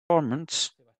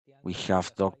departments. We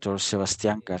have Dr.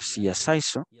 Sebastián Garcia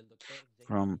Saizo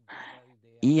from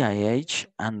EIH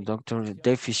and Dr.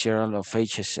 Dave Fitzgerald of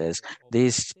HSS.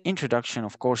 This introduction,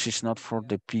 of course, is not for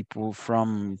the people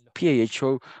from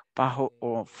PAHO, PAHO,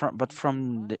 or but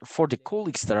for the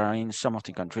colleagues that are in some of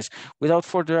the countries. Without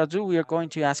further ado, we are going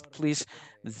to ask, please,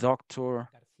 Dr.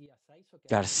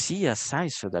 Garcia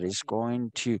Saizo, that is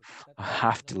going to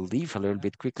have to leave a little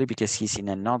bit quickly because he's in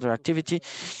another activity,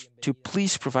 to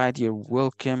please provide your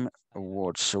welcome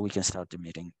words so we can start the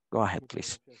meeting. Go ahead,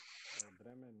 please.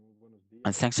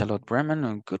 And thanks a lot, Bremen,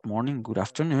 and good morning, good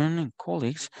afternoon,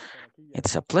 colleagues.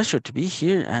 It's a pleasure to be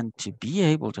here and to be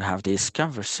able to have this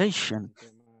conversation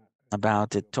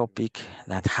about a topic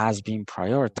that has been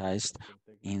prioritized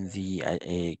in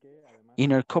the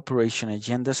inner cooperation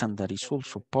agendas, and that is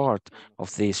also part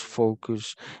of this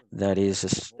focus that is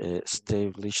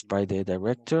established by the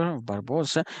director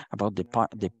Barbosa about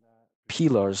the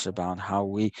pillars about how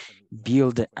we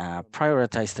build a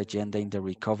prioritized agenda in the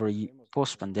recovery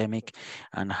post-pandemic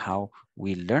and how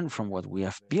we learn from what we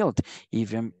have built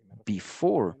even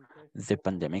before the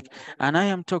pandemic. And I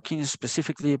am talking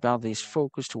specifically about this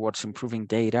focus towards improving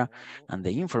data and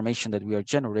the information that we are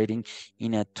generating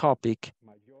in a topic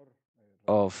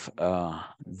of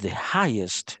the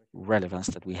highest relevance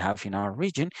that we have in our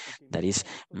region, that is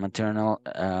maternal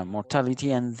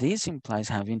mortality, and this implies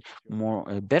having more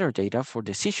better data for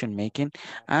decision making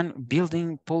and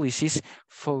building policies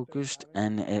focused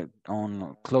and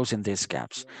on closing these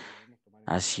gaps.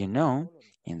 As you know,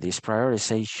 in this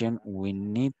prioritization, we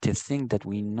need to think that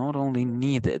we not only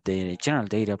need the general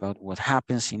data about what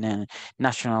happens in a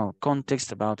national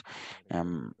context about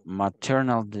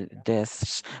maternal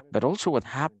deaths, but also what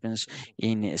happens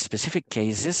in specific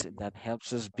cases that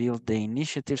helps us build the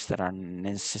initiatives that are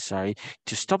necessary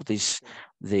to stop this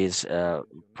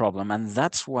problem. And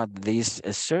that's what this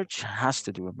search has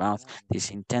to do about,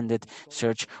 this intended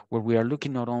search, where we are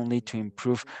looking not only to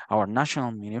improve our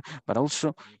national menu, but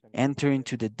also enter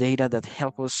into the data that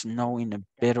help us know in a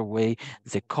better way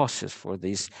the causes for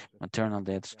these maternal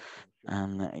deaths,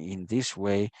 and in this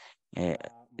way uh,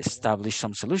 establish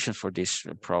some solutions for this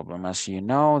problem. As you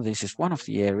know, this is one of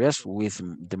the areas with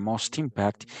the most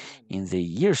impact in the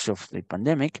years of the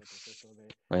pandemic,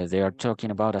 where they are talking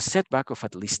about a setback of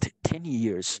at least 10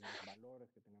 years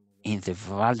in the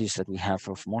values that we have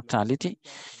of mortality,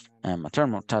 maternal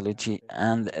mortality,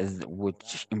 and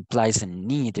which implies a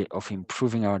need of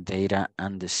improving our data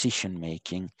and decision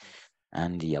making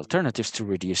and the alternatives to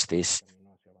reduce this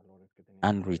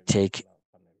and retake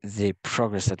the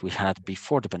progress that we had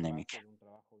before the pandemic.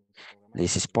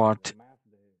 This is part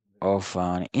of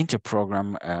an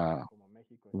interprogram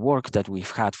work that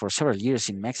we've had for several years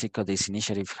in Mexico. This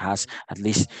initiative has at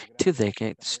least 2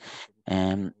 decades,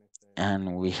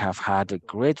 and we have had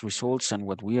great results. And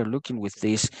what we are looking with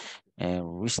this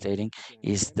restating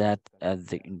is that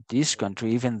in this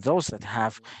country, even those that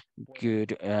have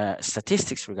good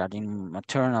statistics regarding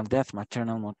maternal death,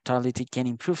 maternal mortality, can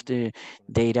improve the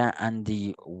data and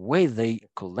the way they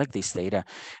collect this data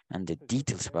and the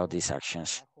details about these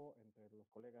actions.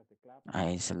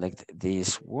 I select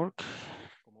this work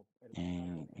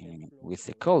with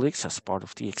the colleagues as part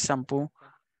of the example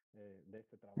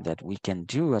that we can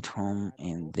do at home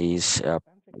in this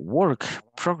work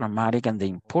programmatic, and the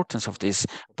importance of this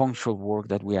punctual work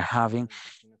that we are having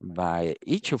by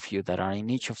each of you that are in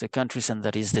each of the countries, and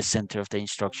that is the center of the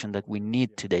instruction that we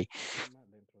need today.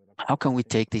 How can we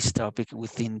take this topic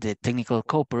within the technical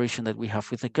cooperation that we have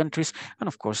with the countries? And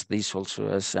of course, this also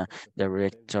as a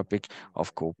direct topic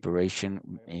of cooperation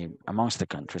amongst the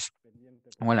countries.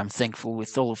 Well, I'm thankful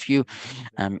with all of you.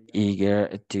 I'm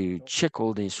eager to check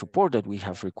all the support that we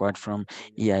have required from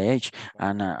EIH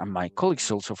and my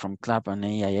colleagues also from CLAP and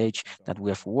EIH that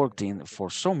we have worked in for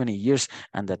so many years,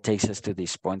 and that takes us to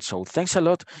this point. So thanks a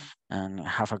lot and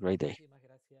have a great day.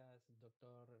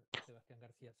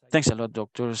 Thanks a lot,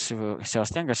 Dr.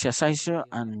 Sebastián Garcia Saizo.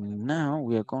 And now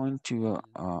we are going to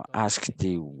ask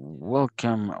the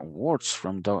welcome words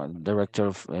from the Director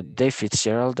of Dave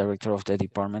Fitzgerald, Director of the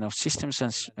Department of Systems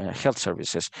and Health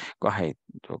Services. Go ahead,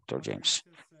 Dr. James.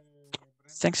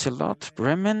 Thanks a lot,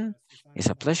 Bremen. It's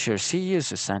a pleasure to see you,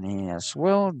 Susani as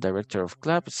well, Director of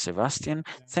Club, Sebastian.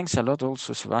 Thanks a lot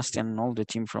also, Sebastian, and all the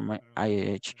team from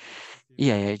EIH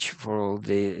for all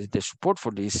the support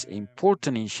for this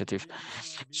important initiative.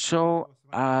 So,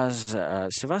 as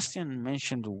Sebastian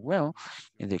mentioned well,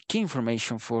 the key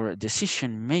information for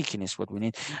decision making is what we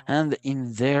need. And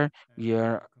in there, we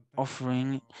are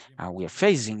offering, we are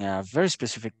facing a very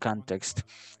specific context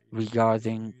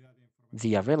regarding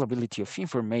the availability of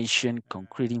information,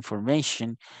 concrete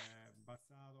information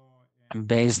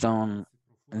based on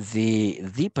the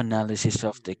deep analysis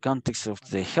of the context of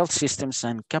the health systems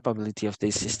and capability of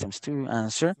these systems to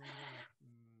answer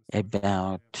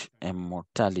about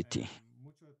mortality.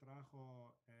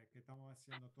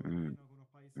 Mm,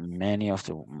 Many of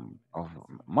the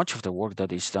much of the work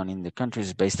that is done in the country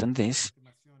is based on this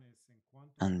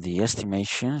and the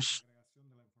estimations,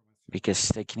 because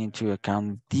taking into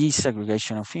account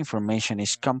disaggregation of information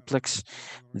is complex,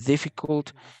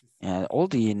 difficult, all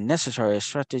the necessary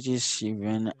strategies,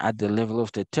 even at the level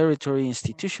of the territory,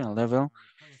 institutional level,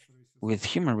 with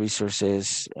human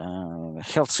resources,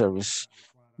 health service,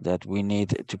 that we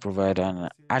need to provide an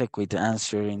adequate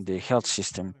answer in the health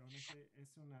system.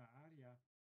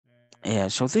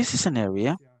 So this is an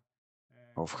area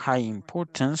of high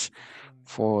importance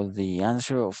for the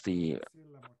answer of the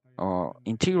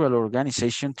integral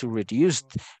organization to reduce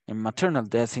maternal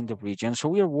death in the region. So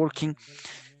we are working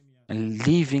and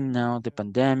leaving now the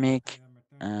pandemic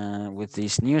with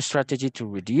this new strategy to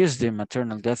reduce the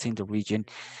maternal death in the region.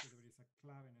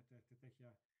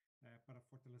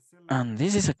 And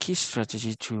this is a key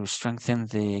strategy to strengthen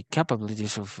the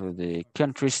capabilities of the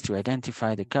countries to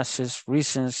identify the causes,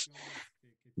 reasons,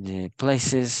 the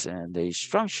places, and the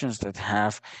instructions that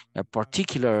have a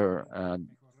particular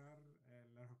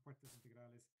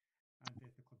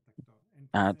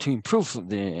to improve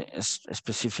the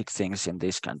specific things in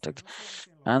this context.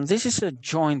 And this is a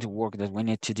joint work that we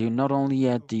need to do not only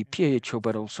at the PHO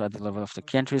but also at the level of the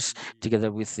countries,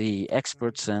 together with the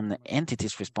experts and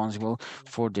entities responsible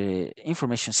for the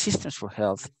information systems for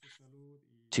health,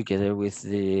 together with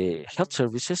the health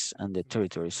services and the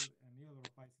territories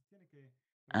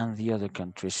and the other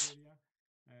countries.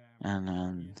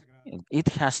 And it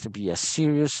has to be a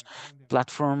serious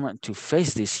platform to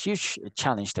face this huge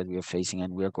challenge that we are facing,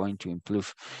 and we are going to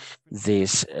improve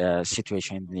this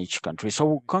situation in each country.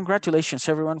 So congratulations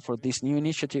everyone for this new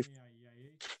initiative.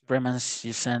 Bremen,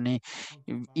 Susani,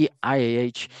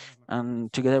 IAH,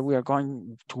 and together we are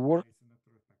going to work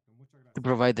to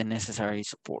provide the necessary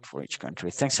support for each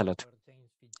country. Thanks a lot.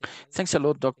 Thanks a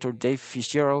lot, Dr. Dave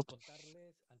Fitzgerald.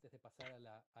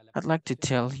 I'd like to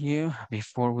tell you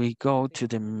before we go to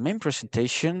the main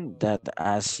presentation that,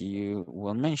 as you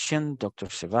will mention, Dr.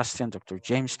 Sebastian, Dr.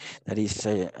 James, that is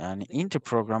an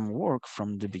inter-program work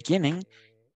from the beginning.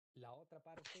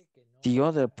 The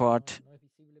other part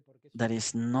that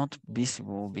is not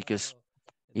visible because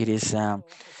it is a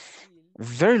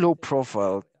very low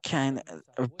profile kind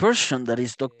of person, that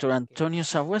is Dr. Antonio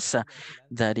Sawesa,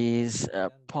 that is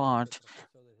part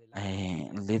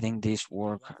leading this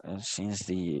work since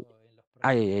the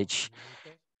IAH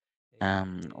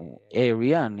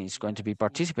area, and is going to be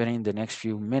participating in the next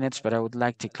few minutes. But I would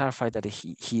like to clarify that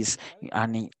he's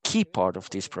a key part of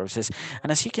this process.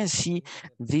 And as you can see,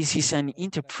 this is an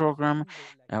inter-program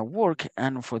work,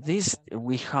 and for this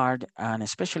we hired a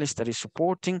specialist that is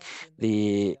supporting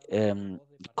the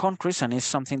countries, and is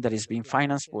something that is being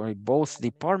financed by both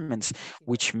departments,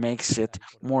 which makes it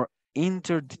more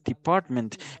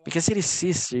inter-department, because it is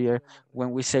easier when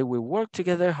we say we work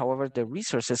together. However, the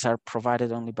resources are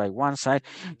provided only by one side.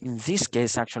 In this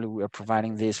case, actually, we are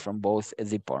providing this from both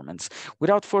departments.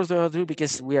 Without further ado,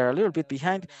 because we are a little bit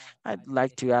behind, I'd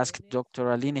like to ask Dr.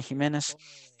 Aline Jimenez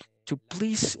to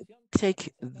please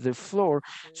take the floor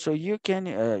so you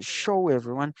can show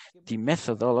everyone the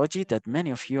methodology that many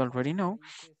of you already know,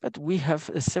 but we have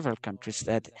several countries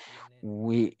that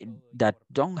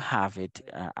don't have it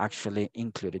actually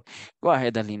included. Go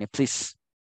ahead, Aline, please.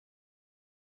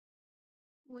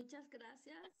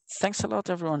 Thanks a lot,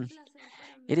 everyone.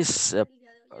 It is a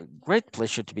great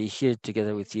pleasure to be here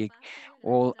together with you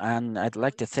all, and I'd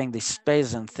like to thank this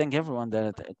space and thank everyone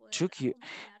that took you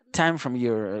time from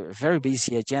your very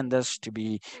busy agendas to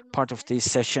be part of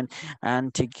this session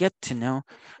and to get to know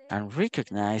and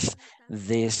recognize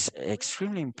this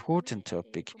extremely important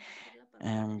topic.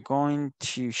 I'm going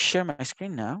to share my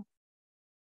screen now.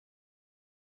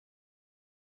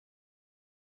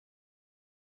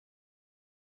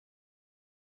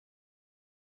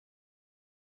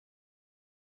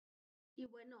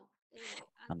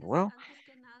 And well,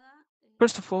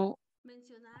 first of all,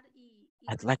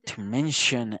 I'd like to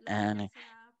mention and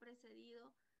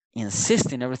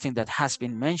insist in everything that has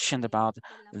been mentioned about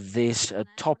this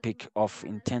topic of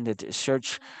intended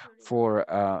search for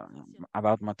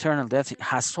about maternal death. It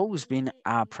has always been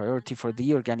a priority for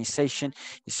the organization.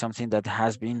 It's something that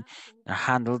has been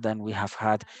handled, and we have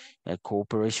had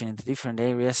cooperation in the different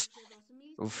areas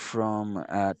from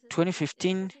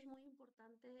 2015,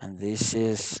 and this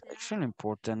is extremely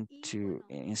important to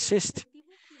insist.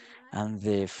 And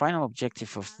the final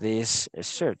objective of this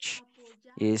search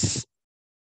is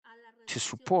to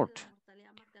support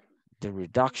the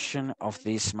reduction of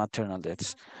these maternal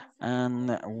deaths.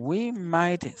 And we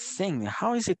might think,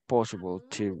 how is it possible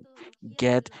to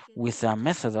get with a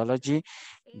methodology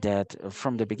that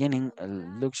from the beginning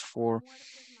looks for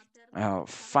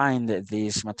find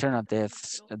these maternal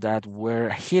deaths that were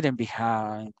hidden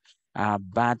behind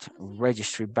bad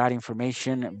registry, bad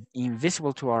information,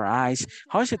 invisible to our eyes.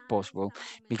 How is it possible?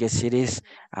 Because it is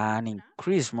an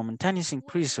increase, momentaneous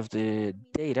increase of the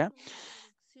data.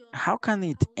 How can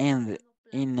it end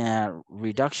in a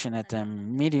reduction at a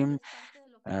medium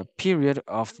period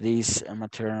of this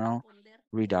maternal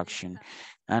reduction?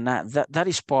 And that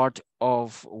is part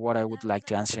of what I would like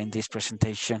to answer in this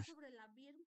presentation.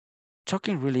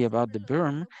 Talking really about the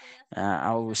burn,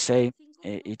 I would say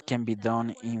it can be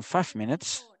done in 5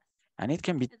 minutes and it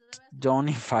can be done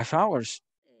in 5 hours.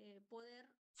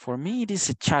 For me, it is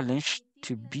a challenge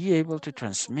to be able to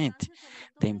transmit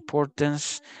the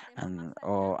importance and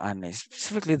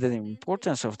specifically the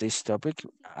importance of this topic,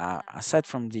 aside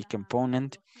from the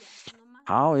component,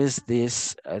 how is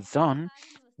this done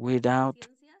without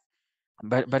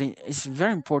but it's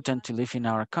very important to live in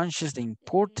our conscious the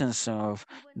importance of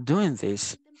doing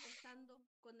this.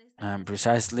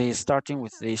 Precisely starting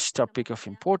with this topic of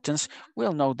importance,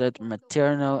 we'll know that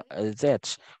maternal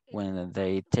deaths, when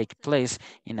they take place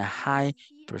in a high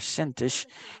percentage,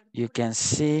 you can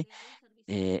see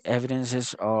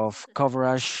evidences of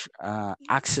coverage,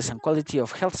 access, and quality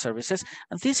of health services.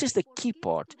 And this is the key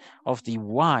part of the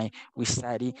why we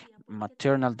study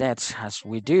maternal deaths as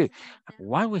we do.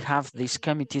 Why we have these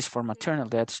committees for maternal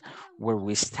deaths where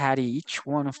we study each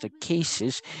one of the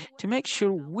cases to make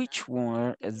sure which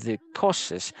were the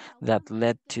causes that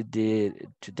led to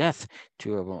death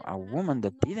to a woman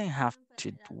that didn't have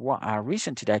to a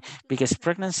reason to die, because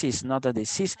pregnancy is not a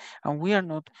disease and we are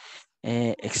not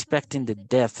expecting the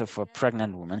death of a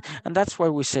pregnant woman. And that's why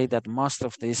we say that most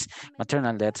of these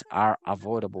maternal deaths are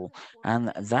avoidable.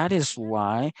 And that is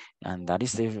why, and that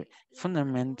is the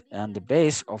fundament and the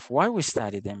base of why we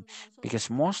study them. Because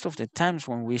most of the times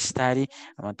when we study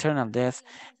a maternal death,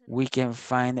 we can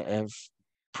find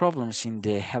problems in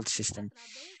the health system,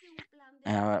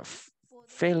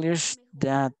 failures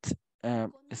that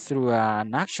through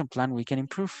an action plan we can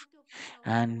improve.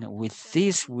 And with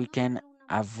this, we can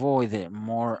avoid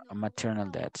more maternal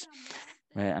deaths.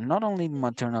 And not only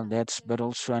maternal deaths, but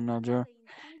also another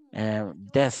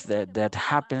death that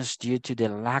happens due to the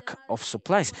lack of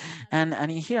supplies. And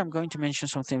in here, I'm going to mention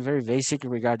something very basic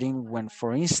regarding when,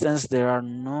 for instance, there are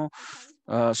no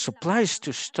supplies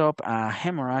to stop a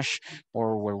hemorrhage,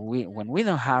 or when we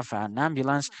don't have an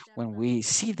ambulance, when we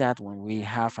see that, when we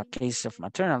have a case of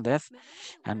maternal death,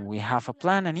 and we have a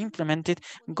plan and implement it,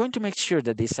 I'm going to make sure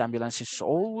that this ambulance is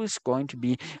always going to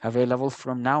be available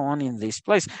from now on in this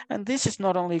place. And this is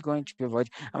not only going to avoid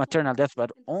a maternal death,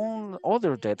 but all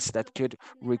other deaths that could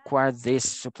require this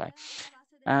supply.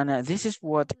 And this is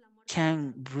what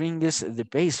can bring us the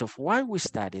base of why we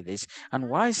study this and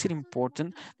why is it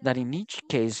important that in each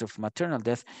case of maternal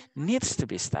death needs to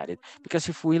be studied. Because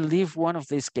if we leave one of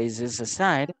these cases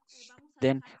aside,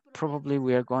 then probably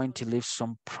we are going to leave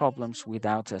some problems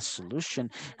without a solution.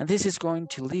 And this is going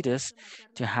to lead us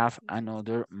to have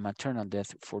another maternal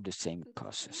death for the same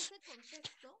causes.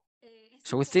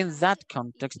 So within that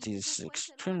context is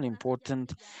extremely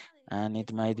important, and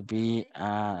it might be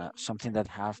something that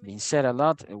have been said a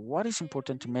lot. What is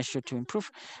important to measure to improve?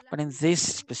 But in this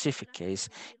specific case,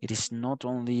 it is not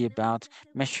only about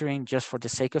measuring just for the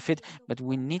sake of it, but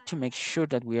we need to make sure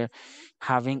that we are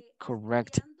having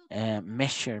correct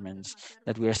measurements,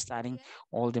 that we are studying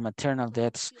all the maternal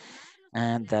deaths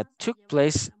and that took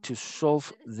place to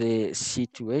solve the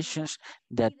situations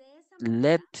that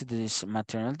led to this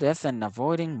maternal death and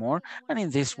avoiding more, and in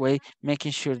this way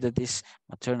making sure that this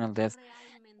maternal death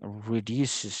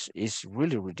is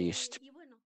really reduced.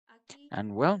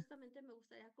 And well,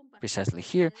 precisely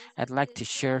here I'd like to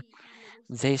share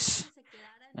this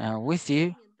with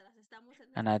you,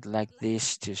 and I'd like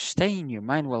this to stay in your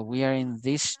mind while we are in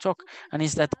this talk, and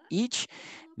is that each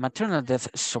maternal death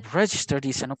sub-registered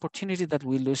is an opportunity that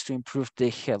we lose to improve the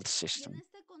health system.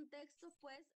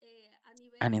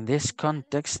 And in this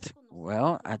context,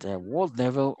 well, at a world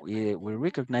level, we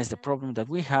recognize the problem that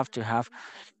we have to have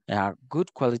a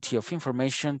good quality of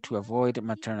information to avoid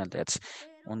maternal deaths.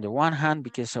 On the one hand,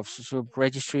 because of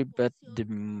sub-registry, but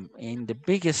in the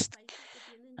biggest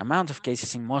amount of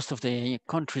cases in most of the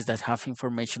countries that have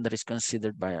information that is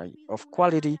considered by of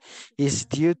quality is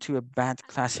due to a bad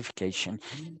classification.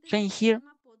 So in here,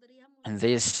 in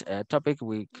this topic,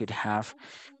 we could have,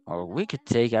 or we could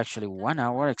take actually 1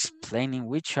 hour explaining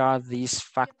which are these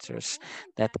factors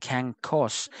that can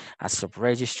cause a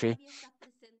sub-registry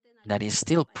that is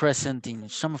still present in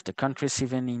some of the countries,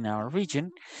 even in our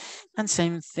region. And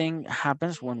same thing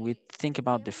happens when we think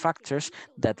about the factors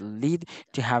that lead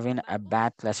to having a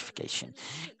bad classification.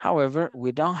 However,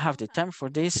 we don't have the time for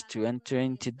this to enter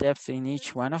into depth in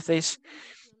each one of these.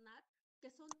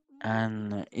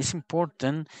 And it's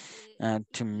important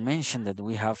to mention that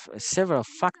we have several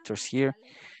factors here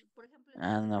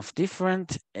and of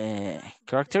different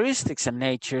characteristics and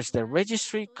natures. The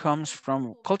registry comes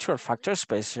from cultural factors,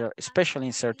 especially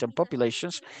in certain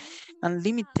populations, and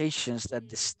limitations that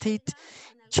the state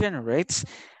generates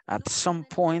at some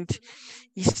point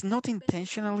is not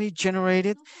intentionally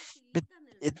generated, but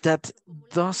that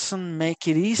doesn't make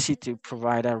it easy to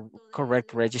provide a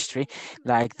correct registry,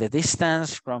 like the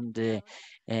distance from the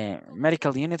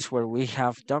medical units where we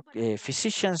have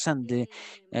physicians and the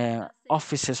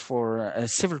offices for a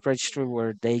civil registry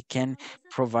where they can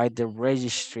provide the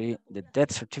registry, the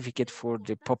death certificate for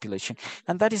the population.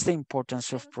 And that is the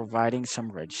importance of providing some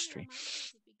registry.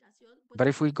 But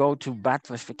if we go to bad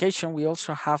classification, we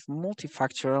also have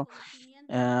multifactor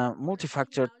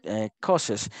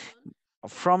causes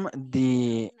from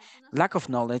the lack of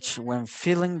knowledge when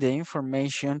filling the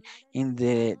information in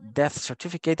the death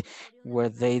certificate, where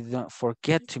they don't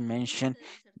forget to mention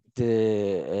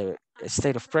the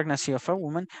state of pregnancy of a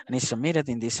woman and is submitted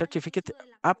in this certificate,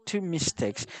 up to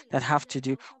mistakes that have to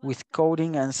do with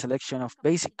coding and selection of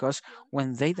basic codes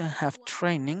when they don't have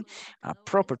training,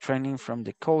 proper training from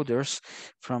the coders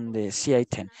from the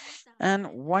CI10. And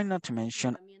why not to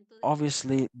mention,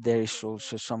 obviously, there is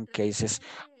also some cases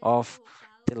of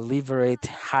deliberate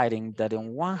hiding that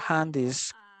on one hand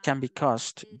is can be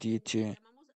caused due to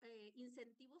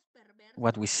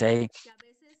what we say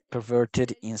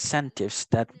perverted incentives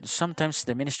that sometimes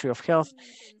the Ministry of Health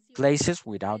places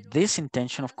without this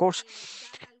intention, of course,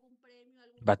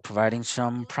 but providing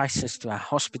some prices to a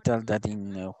hospital that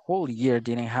in a whole year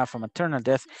didn't have a maternal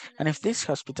death. And if this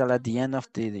hospital at the end of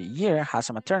the year has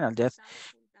a maternal death,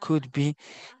 could be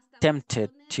tempted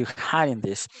to hide in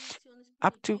this,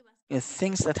 up to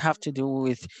things that have to do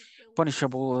with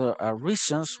punishable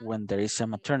reasons when there is a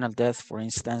maternal death, for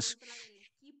instance,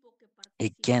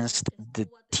 against the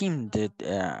team that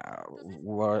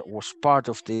was part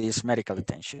of this medical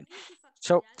attention.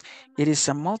 So it is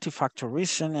a multi-factor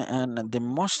reason, and the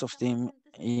most of them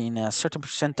in a certain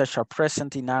percentage are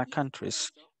present in our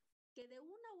countries.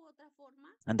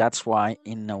 And that's why,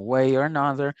 in a way or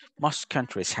another, most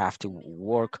countries have to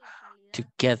work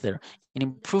together in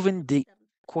improving the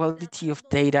quality of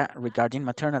data regarding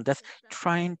maternal death,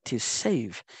 trying to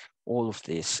save all of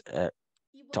these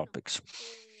topics.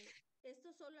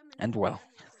 And well,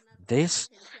 this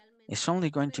is only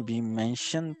going to be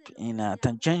mentioned in a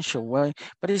tangential way,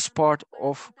 but it's part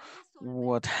of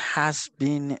what has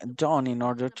been done in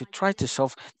order to try to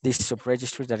solve this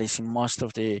sub-registry that is in most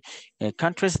of the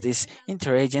countries, this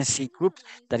interagency group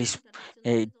that is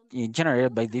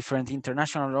generated by different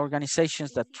international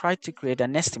organizations that try to create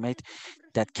an estimate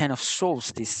that kind of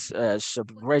solves this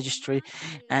sub-registry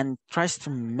and tries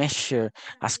to measure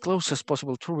as close as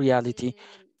possible to reality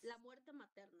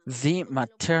the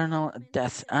maternal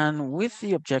death, and with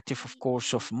the objective, of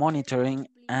course, of monitoring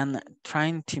and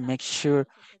trying to make sure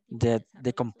that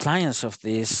the compliance of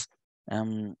these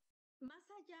um,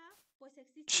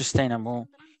 sustainable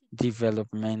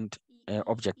development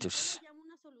objectives.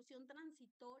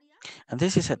 And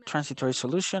this is a transitory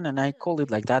solution, and I call it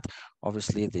like that.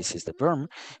 Obviously, this is the term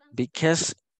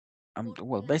because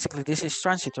well, basically, this is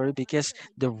transitory because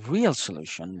the real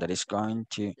solution that is going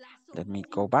to, let me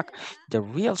go back, the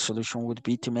real solution would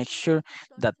be to make sure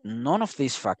that none of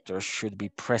these factors should be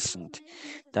present.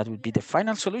 That would be the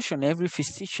final solution. Every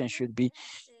physician should be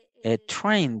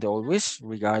trained always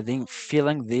regarding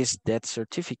filling this death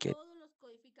certificate.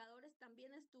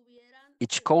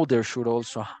 Each coder should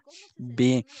also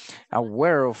be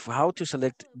aware of how to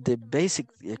select the basic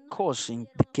cause in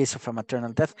the case of a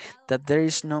maternal death, that there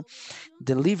is no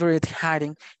deliberate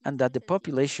hiding, and that the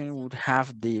population would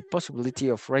have the possibility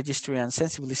of registry and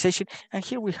sensibilization. And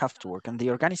here we have to work, and the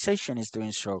organization is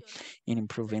doing so in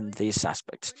improving these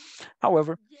aspects.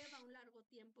 However,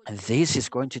 this is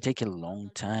going to take a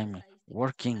long time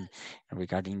working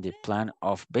regarding the plan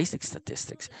of basic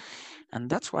statistics. And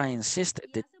that's why I insist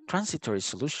the transitory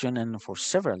solution. And for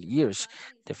several years,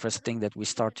 the first thing that we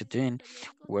started doing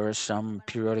were some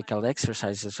periodical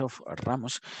exercises of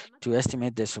Ramos to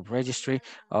estimate the subregistry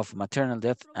of maternal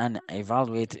death and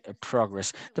evaluate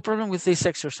progress. The problem with these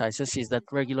exercises is that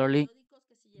regularly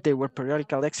they were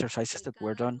periodical exercises that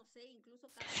were done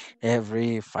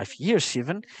every 5 years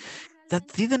even,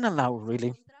 that didn't allow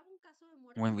really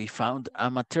when we found a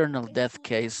maternal death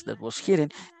case that was hidden,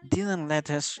 didn't let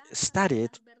us study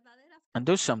it and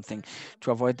do something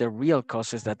to avoid the real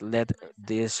causes that led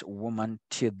this woman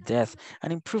to death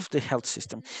and improve the health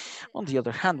system. On the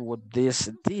other hand, what this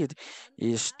did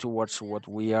is towards what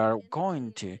we are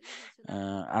going to,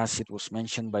 as it was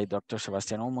mentioned by Dr.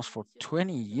 Sebastian, almost for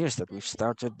 20 years that we've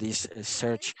started this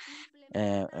search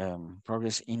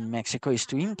progress in Mexico, is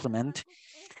to implement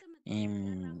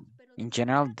in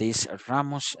general this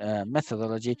Ramos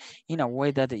methodology in a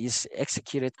way that is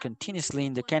executed continuously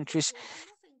in the countries.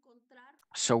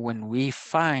 So when we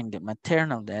find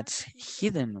maternal deaths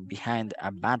hidden behind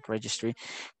a bad registry,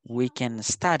 we can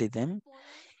study them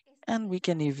and we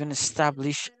can even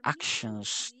establish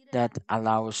actions that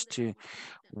allow us to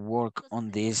work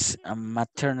on this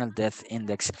maternal death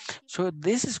index. So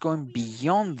this is going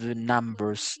beyond the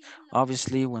numbers.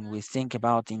 Obviously, when we think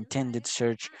about intended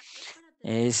search,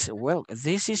 is well,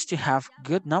 this is to have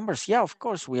good numbers. Yeah, of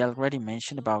course, we already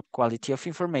mentioned about quality of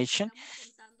information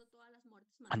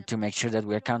and to make sure that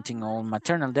we're counting all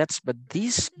maternal deaths, but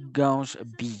this goes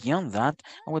beyond that.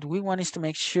 And what we want is to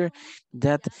make sure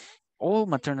that all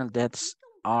maternal deaths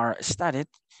are studied.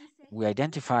 We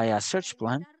identify a search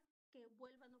plan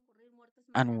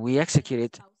and we execute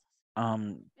it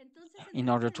um, in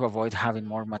order to avoid having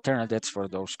more maternal deaths for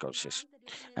those causes.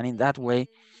 And in that way,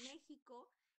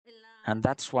 and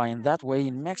that's why in that way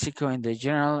in Mexico, in the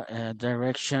general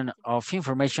direction of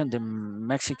information, the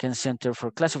Mexican Center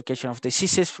for Classification of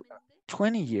Diseases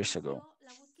 20 years ago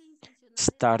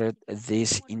started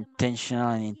this intentional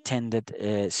and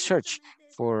intended search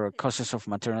for causes of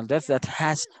maternal death that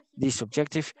has this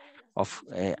objective of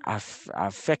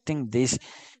affecting this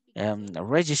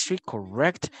registry,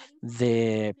 correct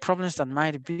the problems that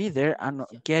might be there, and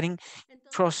getting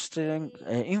trusting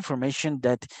information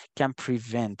that can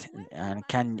prevent and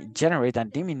can generate a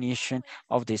diminution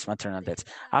of these maternal deaths.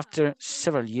 After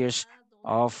several years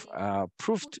of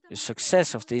proved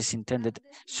success of this intended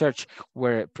search,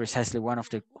 where precisely one of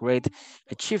the great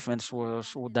achievements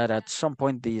was that at some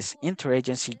point this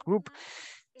interagency group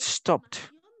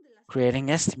stopped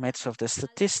creating estimates of the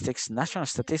statistics, national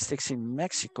statistics in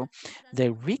Mexico. They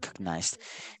recognized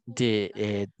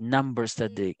the numbers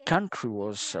that the country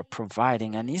was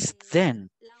providing, and it's then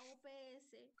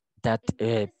that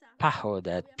PAHO,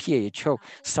 that PAHO,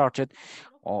 started,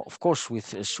 of course,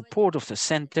 with support of the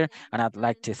center. And I'd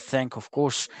like to thank, of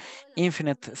course,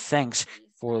 infinite thanks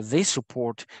for this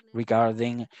support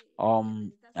regarding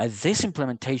this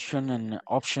implementation and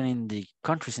option in the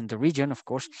countries in the region, of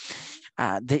course.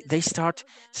 They start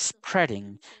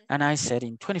spreading. And I said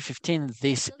in 2015,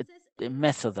 this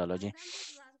methodology.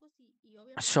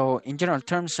 So in general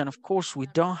terms, and of course, we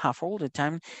don't have all the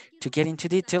time to get into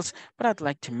details, but I'd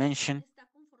like to mention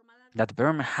that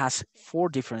BERM has four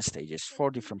different stages,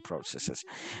 four different processes.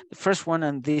 The first one,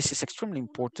 and this is extremely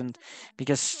important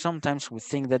because sometimes we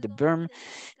think that the BERM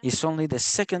is only the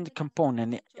second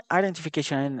component,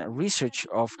 identification and research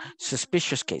of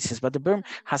suspicious cases. But the BERM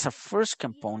has a first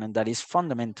component that is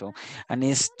fundamental and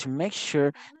is to make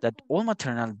sure that all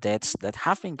maternal deaths that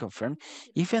have been confirmed,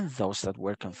 even those that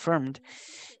were confirmed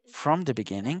from the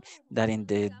beginning, that in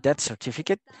the death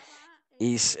certificate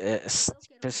is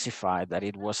specified that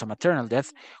it was a maternal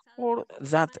death or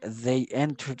that they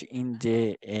entered in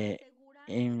the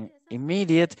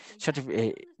immediate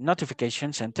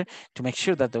notification center to make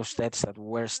sure that those deaths that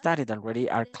were studied already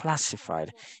are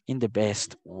classified in the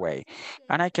best way.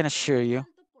 And I can assure you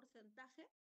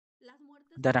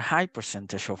that a high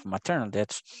percentage of maternal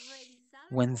deaths,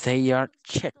 when they are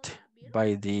checked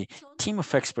by the team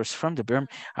of experts from the BERM,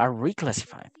 are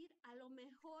reclassified.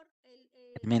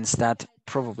 It means that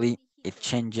probably it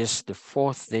changes the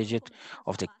fourth digit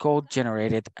of the code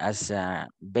generated as a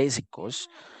basic cause.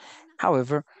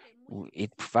 However,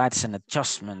 it provides an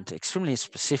adjustment extremely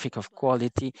specific of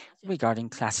quality regarding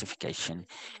classification.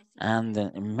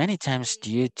 And many times,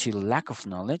 due to lack of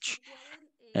knowledge,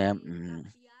 um,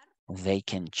 they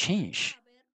can change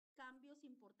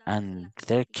and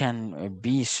there can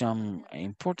be some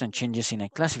important changes in a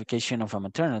classification of a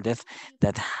maternal death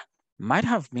that might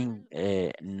have been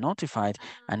notified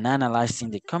and analyzed in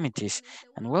the committees.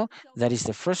 And well, that is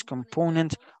the first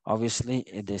component. Obviously,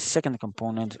 the second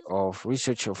component of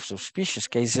research of suspicious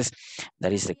cases,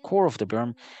 that is the core of the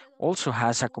BERM, also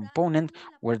has a component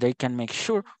where they can make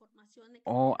sure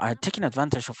or are taking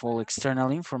advantage of all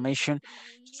external information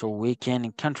so we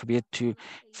can contribute to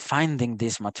finding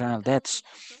these maternal deaths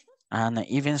and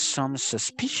even some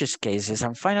suspicious cases.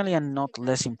 And finally, and not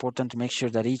less important, to make sure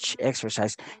that each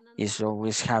exercise is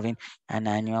always having an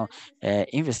annual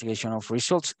investigation of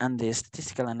results and the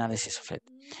statistical analysis of it.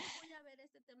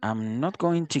 I'm not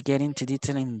going to get into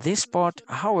detail in this part.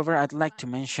 However, I'd like to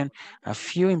mention a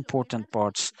few important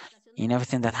parts in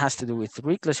everything that has to do with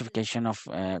reclassification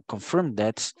of confirmed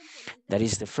deaths. That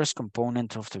is the first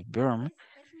component of the BIRM.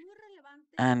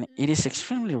 And it is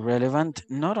extremely relevant,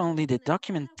 not only the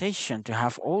documentation, to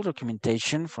have all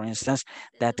documentation, for instance,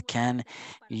 that can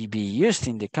be used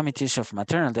in the committees of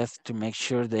maternal death to make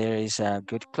sure there is a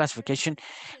good classification.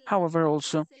 However,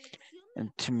 also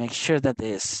to make sure that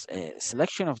the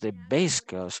selection of the base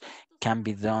cause can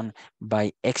be done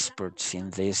by experts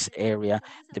in this area.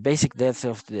 The basic death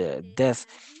of the death,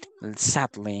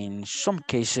 sadly, in some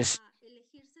cases,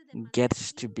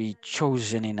 gets to be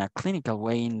chosen in a clinical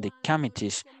way in the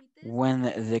committees when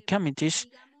the committees,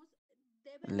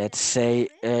 let's say,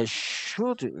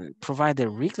 should provide a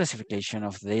reclassification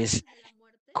of this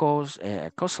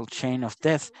causal chain of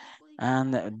death,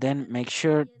 and then make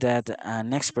sure that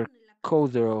an expert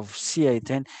coder of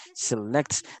CA10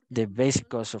 selects the basic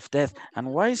cause of death.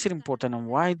 And why is it important, and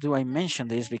why do I mention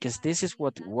this? Because this is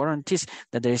what warranties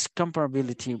that there is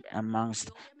comparability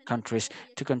amongst countries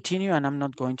to continue, and I'm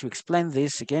not going to explain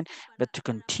this again, but to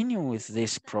continue with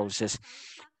this process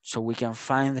so we can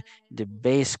find the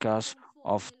base cause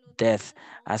of death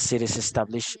as it is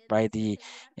established by the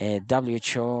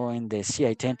WHO in the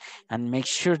CI10, and make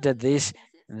sure that this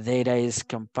data is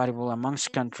compatible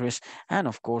amongst countries and,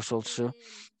 of course, also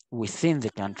within the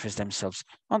countries themselves.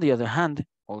 On the other hand,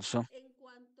 also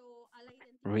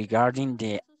regarding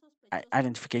the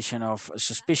identification of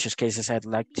suspicious cases, I'd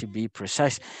like to be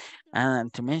precise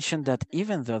and to mention that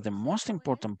even though the most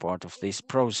important part of this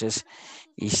process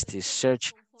is to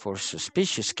search for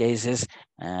suspicious cases,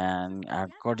 and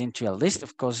according to a list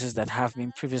of causes that have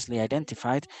been previously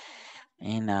identified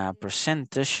in a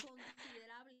percentage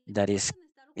that is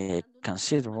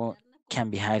considerable, can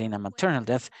be hiding a maternal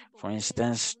death, for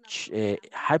instance,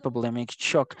 hypovolemic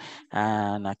shock,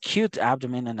 an acute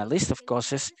abdomen, and a list of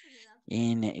causes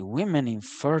in women in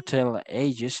fertile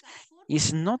ages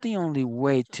is not the only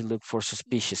way to look for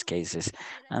suspicious cases.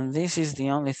 And this is the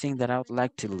only thing that I would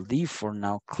like to leave for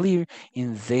now clear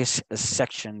in this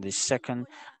section, the second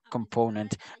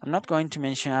component. I'm not going to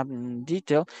mention in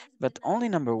detail, but only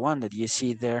number one that you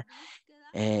see there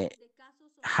uh,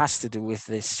 has to do with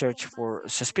the search for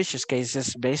suspicious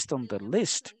cases based on the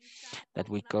list that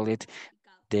we call it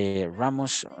the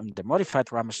Ramos, the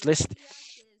modified Ramos list.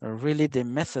 Really, the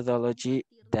methodology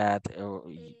that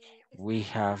we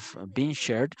have been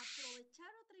shared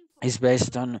is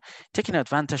based on taking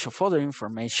advantage of other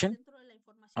information,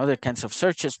 other kinds of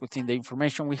searches within the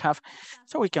information we have,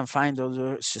 so we can find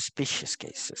other suspicious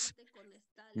cases.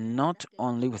 Not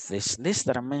only with this list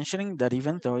that I'm mentioning, that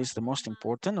even though is the most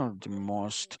important or the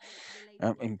most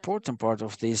important part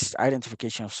of this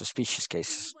identification of suspicious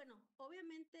cases.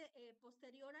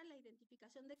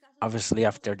 Obviously,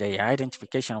 after the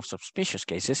identification of suspicious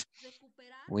cases,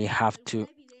 we have to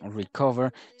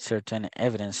recover certain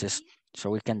evidences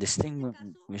so we can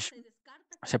distinguish,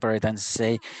 separate, and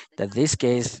say that this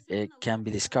case can be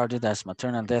discarded as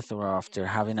maternal death, or after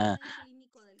having an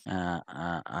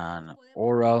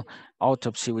oral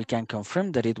autopsy, we can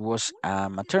confirm that it was a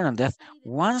maternal death.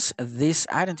 Once this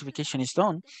identification is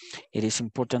done, it is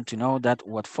important to know that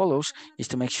what follows is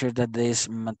to make sure that this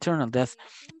maternal death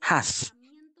has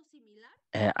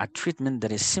a treatment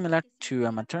that is similar to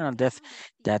a maternal death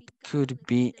that could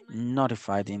be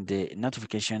notified in the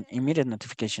notification, immediate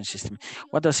notification system.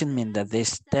 What does it mean? That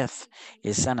this death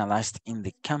is analyzed in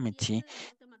the committee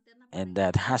and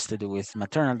that has to do with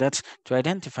maternal deaths to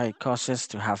identify causes,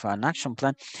 to have an action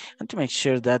plan, and to make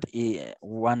sure that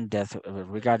one death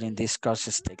regarding these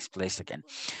causes takes place again.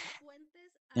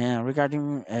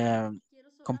 Regarding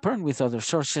comparing with other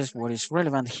sources, what is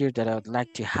relevant here that I would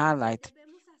like to highlight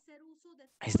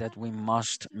is that we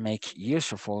must make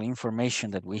use of all information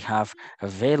that we have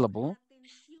available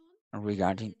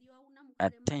regarding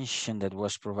attention that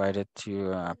was provided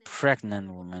to a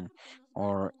pregnant woman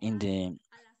or in the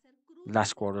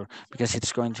last quarter, because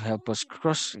it's going to help us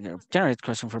generate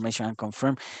cross information and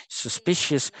confirm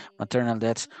suspicious maternal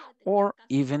deaths, or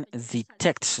even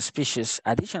detect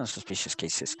additional suspicious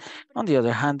cases. On the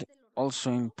other hand,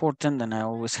 also important, and I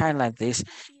always highlight this,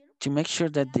 to make sure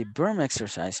that the BERM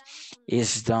exercise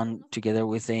is done together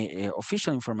with the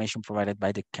official information provided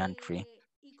by the country.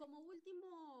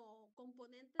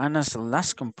 And as the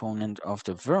last component of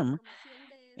the VERM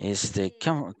is the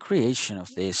creation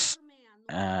of this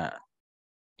uh,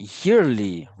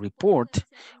 yearly report.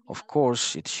 Of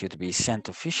course, it should be sent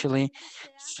officially.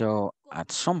 So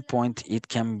at some point, it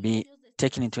can be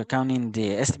taking into account in the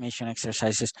estimation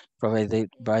exercises provided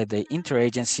by the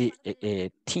interagency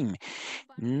team.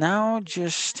 Now,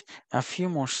 just a few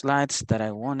more slides that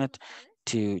I wanted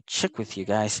to check with you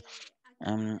guys.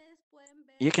 Um,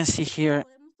 you can see here,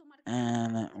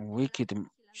 and we could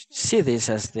see this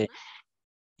as the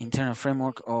internal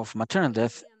framework of maternal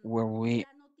death, where we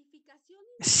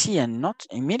see a not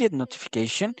immediate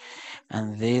notification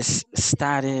and this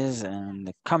status and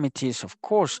the committees, of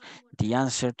course, the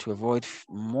answer to avoid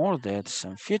more deaths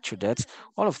and future deaths,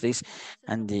 all of this,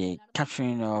 and the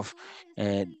capturing of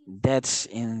deaths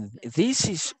in this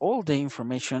is all the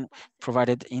information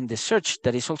provided in the search.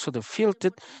 That is also the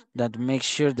filter that makes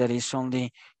sure that it's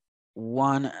only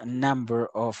one number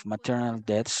of maternal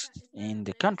deaths in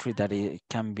the country that it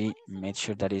can be made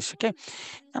sure that is okay.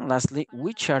 And lastly,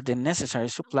 which are the necessary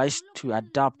supplies to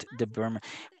adopt the BERM?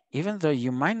 Even though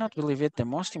you might not believe it, the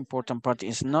most important part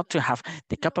is not to have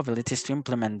the capabilities to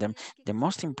implement them. The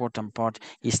most important part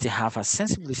is to have a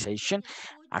sensibilization,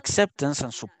 acceptance,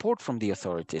 and support from the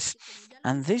authorities.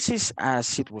 And this is,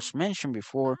 as it was mentioned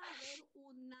before,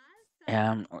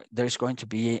 there's going to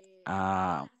be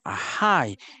a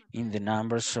high in the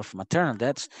numbers of maternal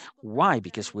deaths. Why?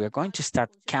 Because we are going to start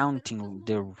counting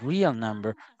the real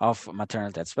number of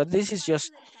maternal deaths. But this is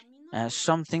just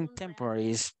something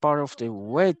temporary, is part of the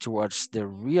way towards the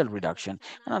real reduction.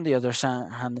 And on the other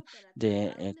hand,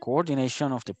 the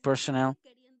coordination of the personnel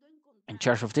in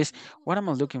charge of this. What am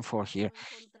I looking for here?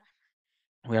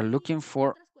 We are looking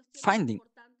for finding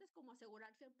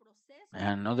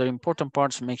and other important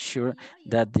parts, make sure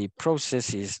that the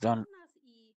process is done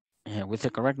with the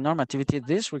correct normativity,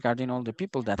 this regarding all the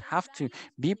people that have to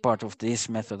be part of this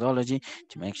methodology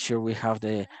to make sure we have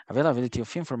the availability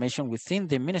of information within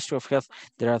the Ministry of Health.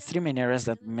 There are three main areas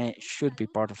that should be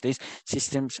part of these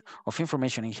systems of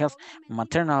information in health: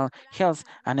 maternal health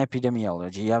and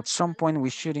epidemiology. At some point,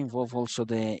 we should involve also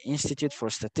the Institute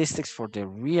for Statistics for the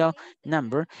real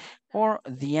number, or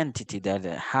the entity that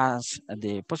has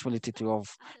the possibility to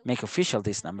make official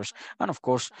these numbers, and of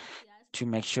course to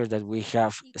make sure that we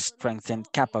have strengthened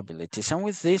capabilities. And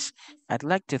with this, I'd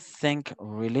like to thank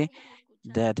really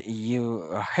that you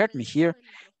heard me here,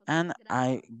 and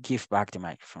I give back the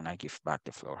microphone. I give back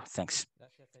the floor. Thanks.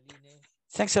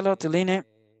 Thanks a lot, Eline.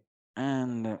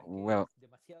 And well,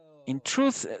 in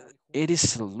truth, it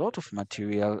is a lot of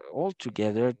material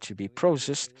altogether to be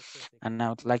processed. And I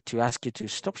would like to ask you to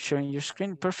stop sharing your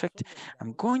screen. Perfect.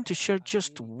 I'm going to share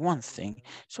just one thing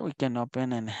so we can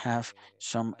open and have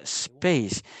some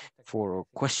space for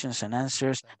questions and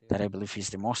answers that I believe is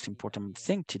the most important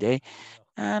thing today,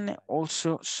 and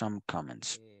also some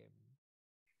comments.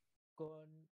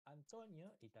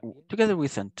 Together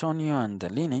with Antonio and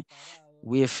Aline,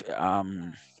 we've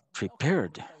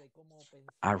prepared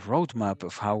a roadmap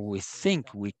of how we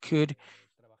think we could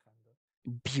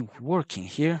be working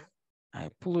here. I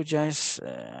apologize,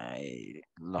 I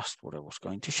lost what I was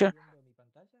going to share.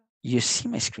 You see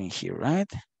my screen here,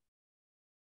 right?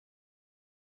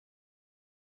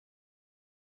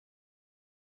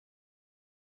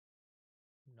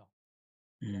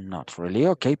 Not really.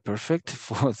 Okay, perfect.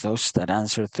 For those that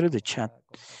answer through the chat,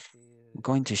 I'm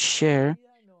going to share.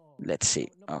 Let's see.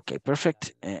 Okay,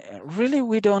 perfect. Really,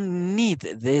 we don't need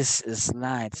these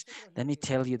slides. Let me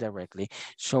tell you directly.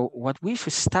 So what we've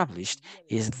established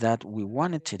is that we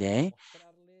wanted today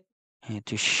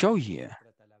to show you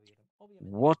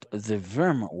what the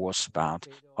VERM was about.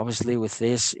 Obviously, with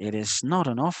this, it is not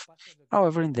enough.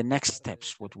 However, in the next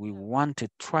steps, what we want to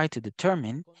try to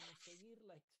determine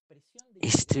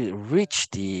is to reach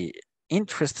the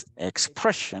interest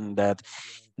expression that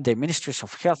the ministries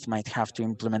of health might have to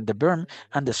implement the BERM,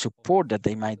 and the support that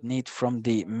they might need from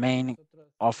the main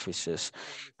offices.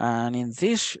 And in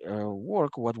this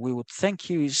work, what we would thank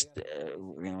you is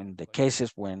in the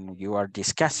cases when you are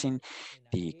discussing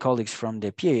the colleagues from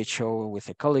the PHO with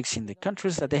the colleagues in the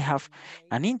countries that they have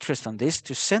an interest on this,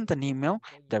 to send an email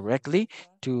directly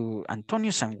to Antonio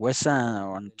Sangüesa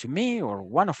or to me or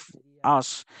one of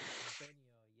us.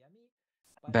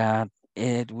 But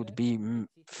it would be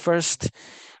first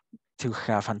to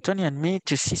have Antonio and me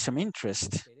to see some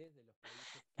interest.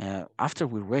 After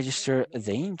we register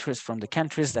the interest from the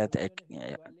countries that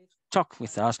talk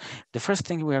with us, the first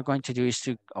thing we are going to do is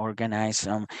to organize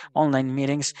some online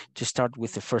meetings to start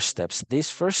with the first steps.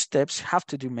 These first steps have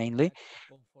to do mainly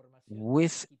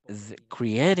with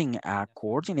creating a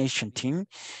coordination team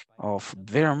of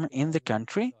VERM in the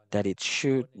country, that it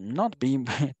should not be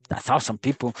 1,000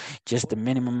 people, just the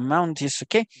minimum amount is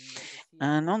okay.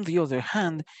 And on the other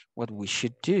hand, what we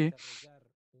should do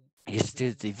is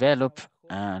to develop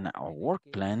a work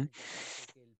plan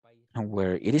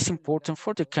where it is important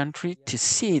for the country to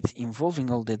see it involving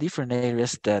all the different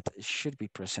areas that should be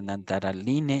present and that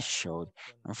Aline showed.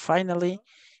 And finally,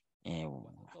 uh,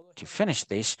 to finish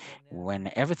this,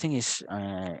 when everything is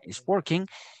working,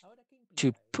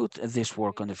 to put this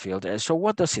work on the field. So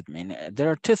what does it mean? There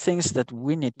are two things that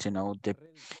we need to know.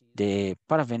 The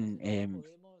Paraven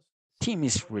team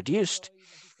is reduced,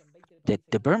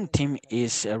 the BERM team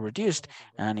is reduced,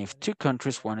 and if two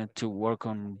countries wanted to work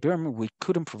on BERM, we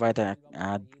couldn't provide a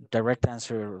direct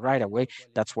answer right away.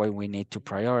 That's why we need to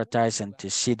prioritize and to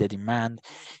see the demand.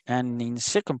 And in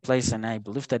second place, and I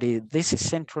believe that this is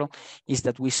central, is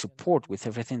that we support with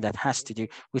everything that has to do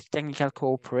with technical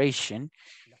cooperation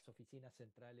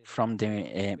from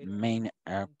the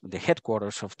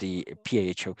headquarters of the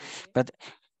PAHO. But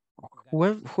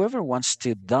whoever wants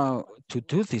to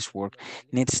do this work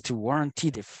needs to guarantee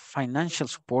the financial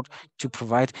support to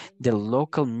provide the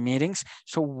local meetings.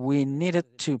 So we needed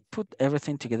to put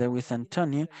everything together with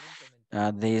Antonio.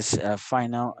 These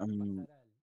final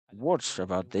words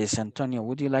about this. Antonio,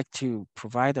 would you like to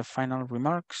provide a final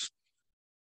remarks?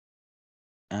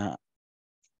 Uh,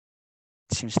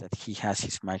 it seems that he has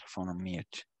his microphone on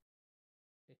mute.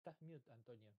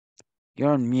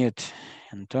 You're on mute,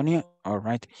 Antonio. All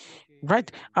right.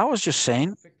 Right. I was just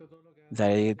saying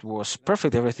that it was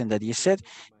perfect, everything that you said.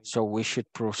 So we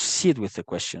should proceed with the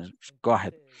questions. Go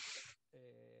ahead.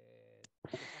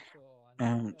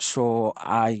 So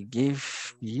I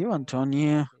give you,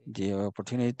 Antonio, the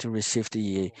opportunity to receive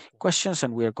the questions,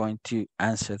 and we are going to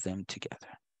answer them together.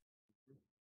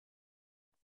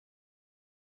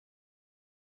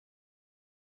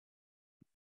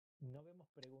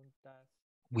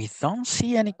 We don't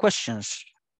see any questions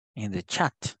in the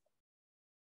chat.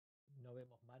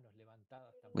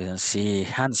 We don't see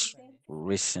hands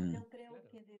risen.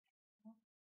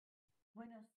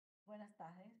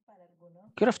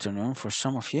 Good afternoon for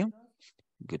some of you.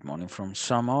 Good morning from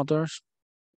some others.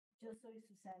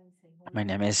 My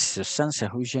name is Susan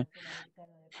Sehuja,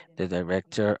 the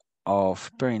director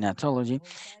of perinatology,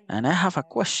 and I have a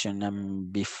question.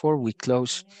 Before we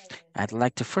close, I'd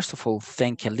like to first of all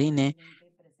thank Aline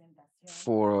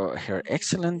for her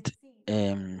excellent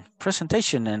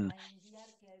presentation. And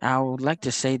I would like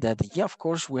to say that, yeah, of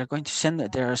course, we're going to send,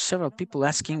 there are several people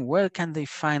asking where can they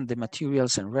find the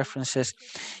materials and references.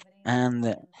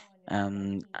 And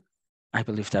um, I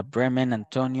believe that Bremen,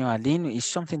 Antonio, Aline is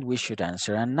something we should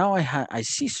answer. And now I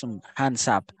see some hands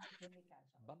up.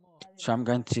 So I'm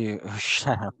going to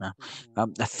shut up now.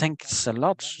 Thanks a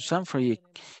lot, Susan, for your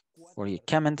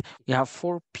comment. We have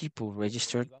 4 people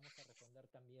registered,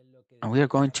 and we are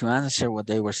going to answer what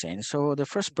they were saying. So the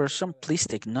first person, please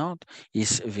take note,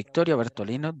 is Victoria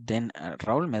Bertolino, then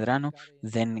Raúl Medrano,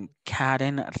 then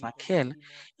Karen Raquel,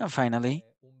 and finally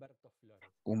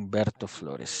Humberto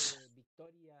Flores.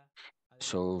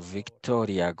 So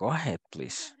Victoria, go ahead,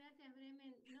 please.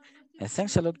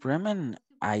 Thanks a lot, Bremen.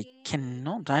 I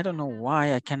don't know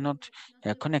why I cannot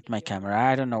connect my camera.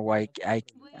 I don't know why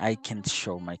I can't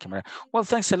show my camera. Well,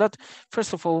 thanks a lot.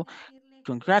 First of all,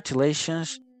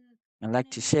 congratulations. I'd like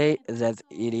to say that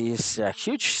it is a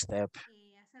huge step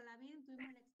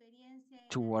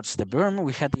towards the Burma.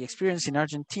 We had the experience in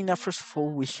Argentina. First of all,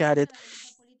 we had it,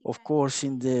 of course,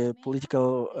 in the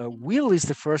political will is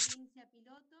the first.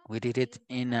 We did it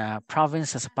in a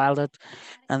province as a pilot,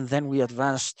 and then we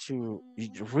advanced to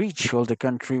reach all the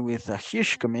country with a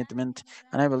huge commitment.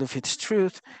 And I believe it's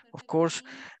truth. Of course,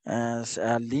 as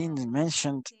Lynn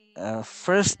mentioned,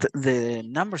 first the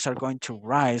numbers are going to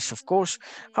rise, of course.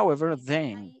 However,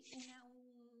 then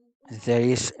there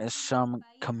is some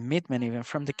commitment even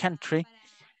from the country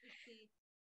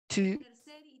to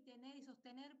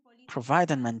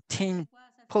provide and maintain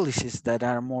policies that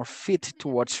are more fit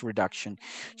towards reduction.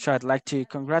 So I'd like to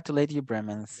congratulate you,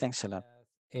 Bremen. Thanks a lot.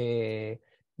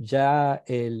 Ya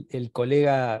el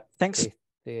colega Thanks.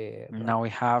 Now we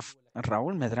have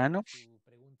Raúl Medrano.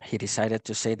 He decided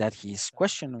to say that his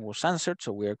question was answered,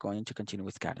 so we are going to continue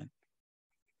with Karen.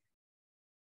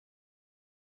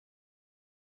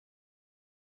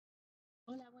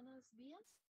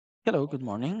 Hello, good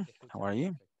morning. How are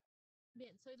you?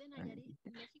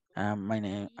 My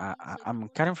name, I'm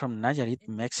Karen from Nayarit,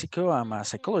 Mexico. I'm a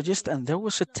psychologist, and there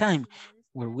was a time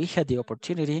where we had the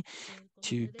opportunity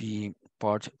to be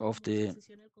part of the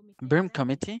BERM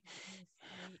committee,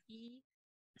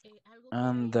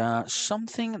 and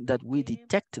something that we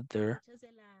detected there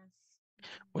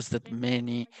was that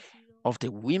many of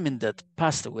the women that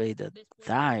passed away, that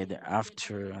died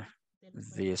after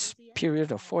this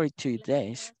period of 42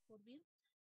 days,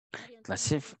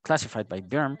 classified by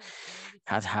BERM,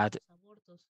 had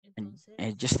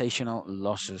gestational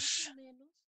losses.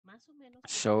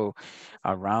 So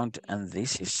around, and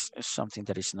this is something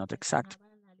that is not exact.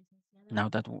 Now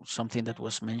that something that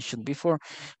was mentioned before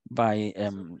by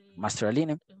Master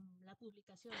Aline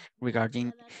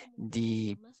regarding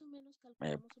the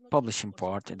uh, publishing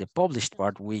part, the published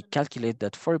part, we calculate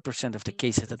that 40% of the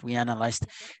cases that we analyzed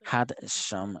had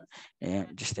some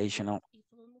gestational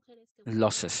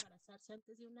losses.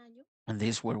 And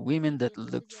these were women that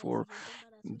looked for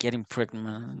getting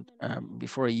pregnant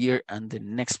before a year, and the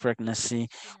next pregnancy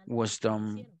was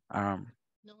done um,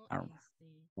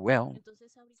 well,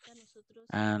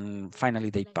 and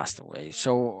finally they passed away.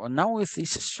 So now with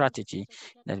this strategy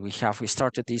that we have, we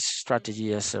started this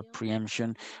strategy as a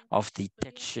preemption of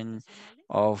detection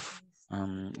of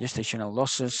gestational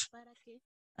losses,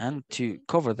 and to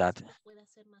cover that,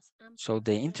 so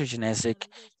the intergenetic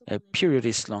period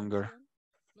is longer,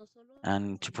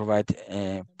 and to provide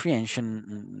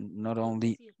preemption, not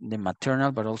only the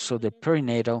maternal but also the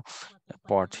perinatal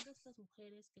part,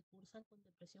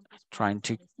 trying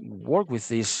to work with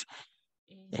these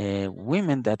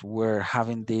women that were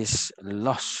having this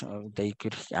loss. They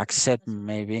could accept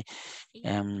maybe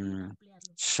um,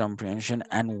 some prevention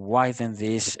and widen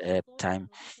this time.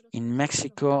 In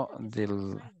Mexico,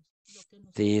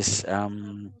 this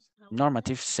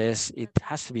normative says it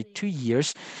has to be 2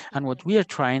 years, and what we are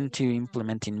trying to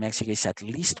implement in Mexico is at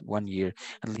least 1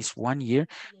 year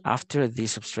after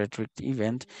this obstetric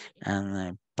event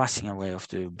and passing away of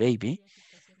the baby,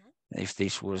 if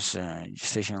this was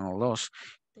gestational loss,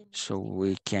 so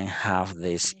we can have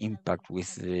this impact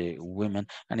with the women,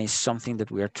 and it's something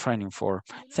that we are training for.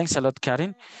 Thanks a lot,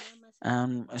 Karin.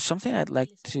 Something I'd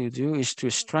like to do is to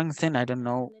strengthen, I don't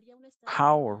know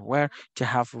how or where, to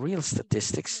have real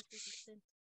statistics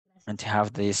and to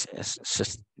have this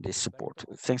support.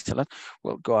 Thanks a lot.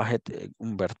 Well, go ahead,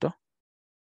 Humberto.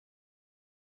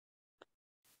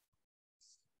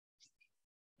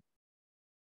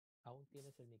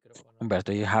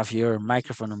 Humberto, you have your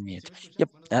microphone on mute. Yep,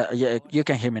 yeah, you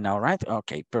can hear me now, right?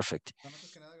 Okay, perfect.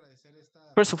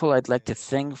 First of all, I'd like to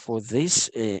thank for this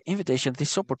invitation,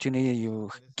 this opportunity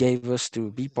you gave us to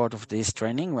be part of this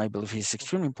training. I believe it's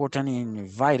extremely important and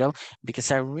vital, because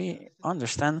I really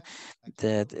understand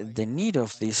that the need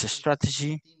of this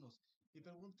strategy.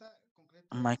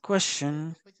 My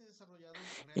question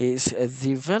is,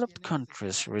 developed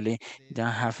countries really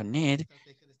don't have a need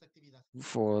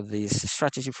for this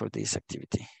strategy, for this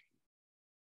activity.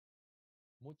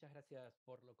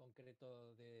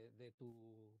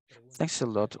 Thanks a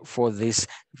lot for this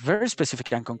very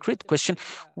specific and concrete question.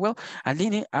 Well,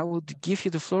 Aline, I would give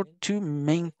you the floor. Two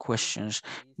main questions.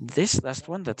 This last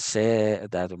one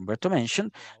that Umberto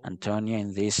mentioned, Antonio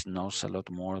in this knows a lot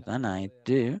more than I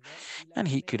do, and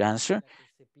he could answer.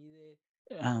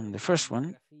 The first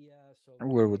one,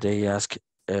 where would they ask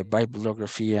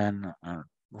bibliography and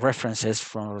references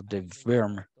for the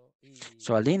verm?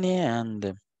 So Aline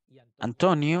and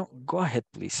Antonio, go ahead,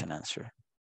 please, and answer.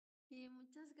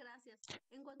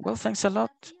 Well, thanks a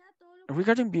lot.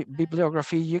 Regarding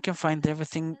bibliography, you can find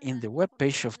everything in the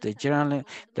webpage of the General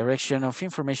Direction of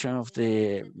Information of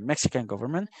the Mexican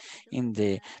government. In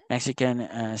the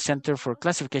Mexican Center for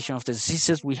Classification of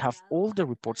Diseases, we have all the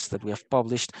reports that we have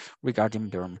published regarding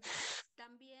burn.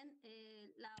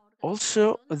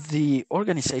 Also, the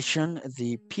organization,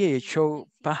 the PHO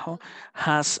PAHO,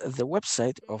 has the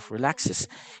website of Relaxis,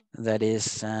 that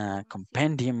is a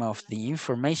compendium of the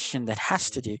information that has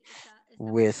to do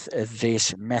with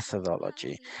this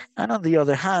methodology. And on the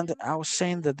other hand, I was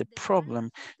saying that the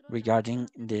problem regarding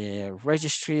the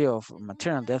registry of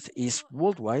maternal death is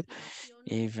worldwide.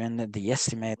 Even the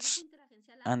estimates,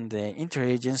 and the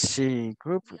interagency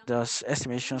group does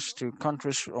estimations to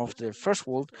countries of the first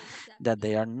world that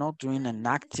they are not doing an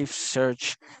active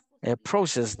search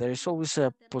process. There is always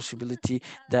a possibility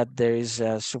that there is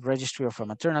a subregistry of a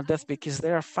maternal death, because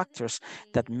there are factors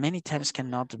that many times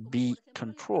cannot be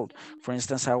controlled. For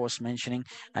instance, I was mentioning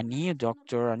a new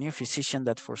doctor, a new physician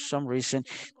that for some reason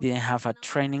didn't have a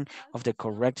training of the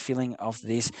correct filling of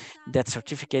this death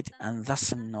certificate, and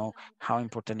doesn't know how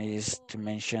important it is to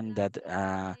mention that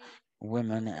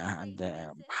women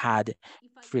had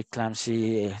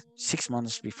preeclampsia 6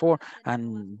 months before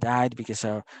and died because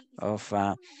of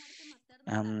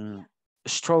um,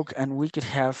 stroke, and we could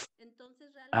have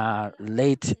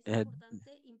late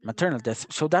maternal death.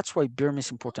 So that's why BIRM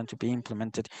is important to be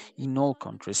implemented in all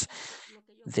countries.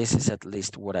 This is at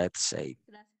least what I'd say.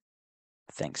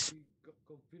 Thanks.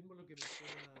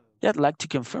 Yeah, I'd like to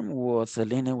confirm what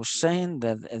Elena was saying,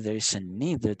 that there is a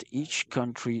need that each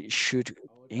country should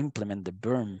implement the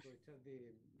BIRM.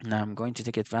 Now I'm going to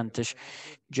take advantage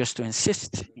just to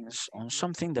insist on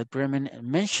something that Bremen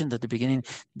mentioned at the beginning,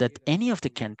 that any of the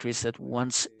countries that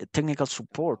wants technical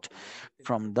support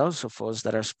from those of us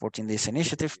that are supporting this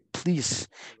initiative, please,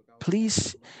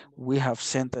 we have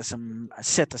sent as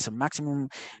set as a maximum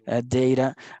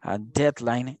data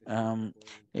deadline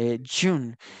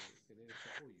June.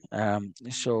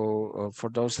 For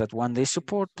those that want this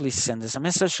support, please send us a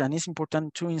message. And it's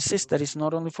important to insist that it's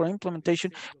not only for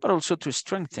implementation, but also to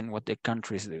strengthen what the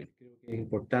country is doing. Es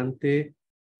importante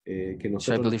que So I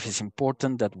nosotros believe it's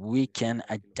important that we can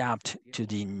adapt to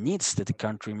the needs that the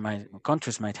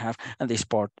countries might have, and this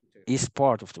part is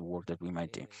part of the work that we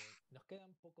might do.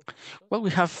 Well,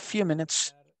 we have a few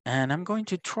minutes, and I'm going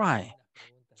to try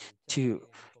to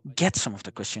get some of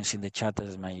the questions in the chat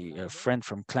as my friend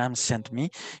from CLAM sent me,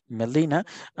 Melina.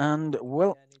 And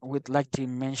well, we'd like to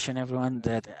mention everyone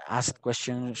that asked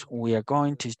questions. We are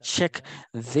going to check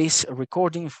this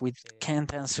recording. If we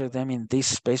can't answer them in this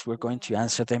space, we're going to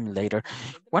answer them later.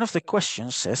 One of the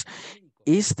questions says,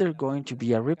 is there going to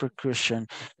be a repercussion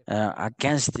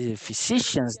against the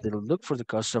physicians that look for the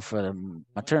cause of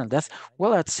maternal death?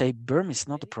 Well, I'd say BERM is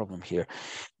not the problem here.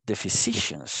 The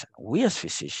physicians, we as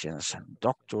physicians,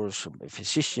 doctors,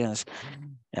 physicians,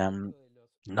 um,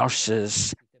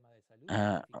 nurses,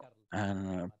 uh,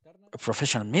 and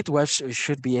professional midwives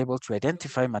should be able to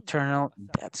identify maternal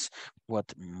deaths.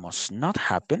 What must not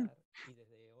happen,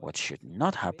 what should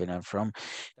not happen, and from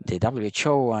the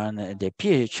WHO and the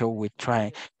PHO, we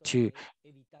try to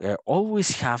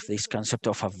always have this concept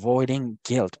of avoiding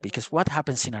guilt, because what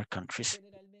happens in our countries?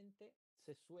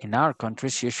 In our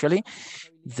countries, usually,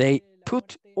 they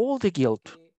put all the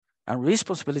guilt and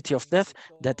responsibility of death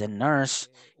that the nurse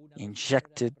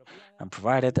injected and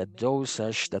provided a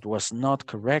dosage that was not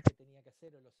correct.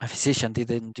 A physician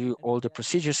didn't do all the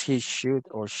procedures he should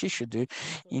or she should do.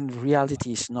 In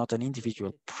reality, it's not an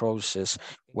individual process.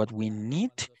 What we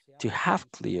need to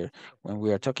have clear when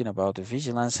we are talking about the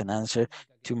vigilance and answer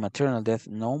to maternal death,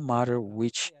 no matter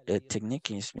which technique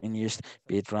is being used,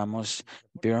 be it Ramos,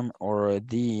 BIRM, or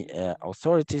the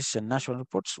authorities and national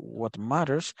reports, what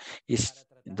matters is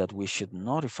that we should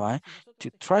notify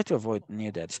to try to avoid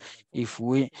new deaths. If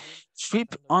we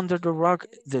sweep under the rug,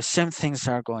 the same things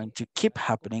are going to keep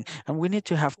happening. And we need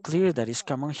to have clear that is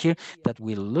common here, that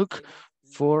we look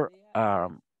for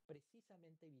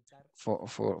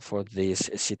for this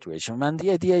situation. And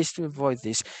the idea is to avoid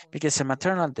this, because a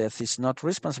maternal death is not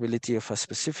responsibility of a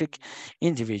specific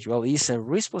individual, it's a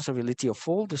responsibility of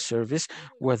all the service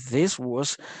where this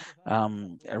was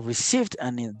received,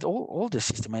 and in all the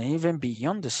system and even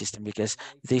beyond the system, because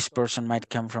this person might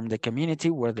come from the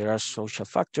community where there are social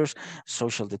factors,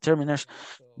 social determinants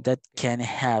that can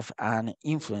have an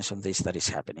influence on this that is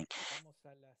happening.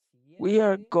 We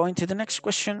are going to the next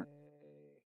question.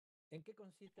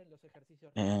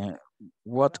 Uh,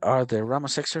 what are the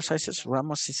Ramos exercises?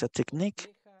 Ramos is a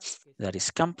technique that is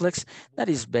complex, that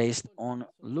is based on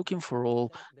looking for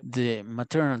all the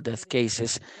maternal death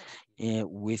cases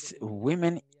with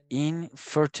women in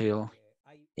fertile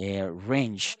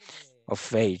range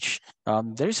of age.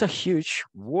 There is a huge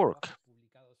work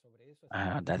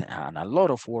and a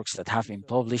lot of works that have been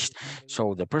published.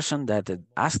 So the person that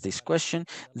asked this question,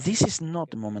 this is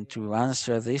not the moment to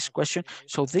answer this question.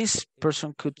 So this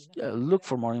person could look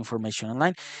for more information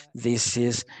online. This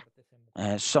is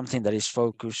something that is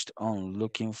focused on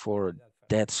looking for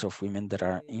deaths of women that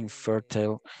are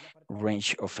infertile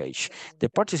range of age. The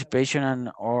participation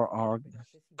and or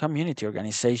community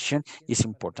organization is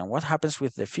important. What happens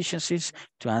with deficiencies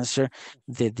to answer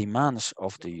the demands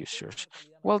of the users?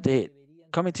 Well, the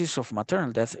committees of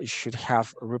maternal death should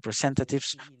have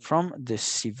representatives from the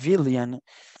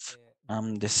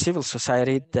civil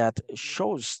society that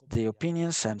shows the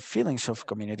opinions and feelings of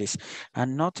communities,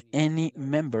 and not any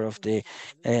member of the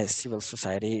civil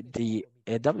society. The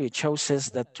WHO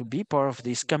says that to be part of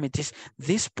these committees,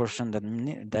 this person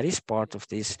that is part of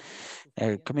this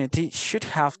community should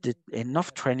have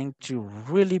enough training to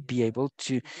really be able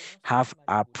to have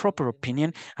a proper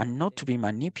opinion and not to be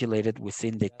manipulated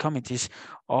within the committees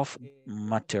of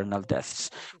maternal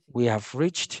deaths. We have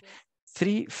reached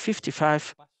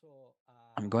 3:55.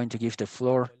 I'm going to give the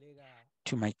floor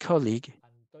to my colleague,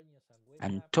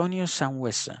 Antonio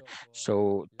Sanhuesa.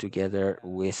 So together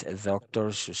with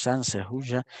Dr. Susan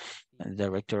Sehuja,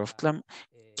 Director of CLAM,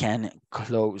 can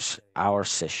close our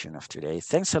session of today.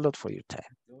 Thanks a lot for your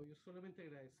time.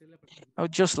 I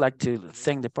would just like to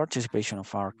thank the participation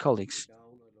of our colleagues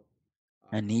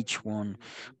and each one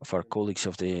of our colleagues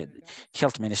of the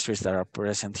health ministries that are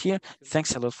present here.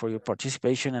 Thanks a lot for your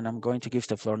participation, and I'm going to give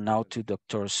the floor now to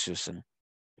Dr. Susan.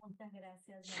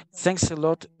 Thanks a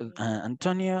lot,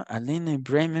 Antonio, Aline,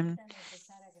 Bremen.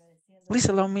 Please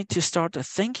allow me to start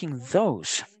thanking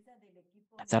those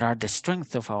that are the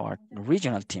strength of our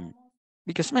regional team.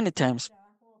 Because many times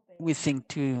we think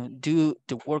to do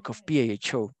the work of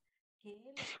PAHO,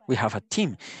 we have a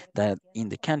team that in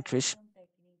the countries,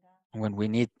 when we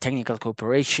need technical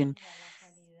cooperation,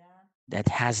 that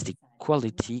has the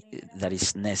quality that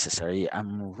is necessary.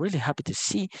 I'm really happy to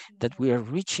see that we are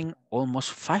reaching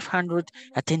almost 500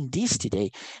 attendees today,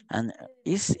 and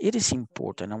it is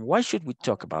important. And why should we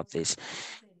talk about this?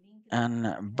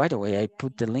 And by the way, I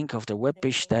put the link of the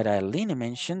webpage that Aline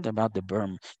mentioned about the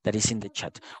berm that is in the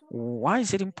chat. Why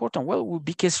is it important? Well,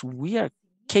 because we are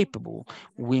capable,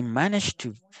 we manage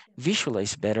to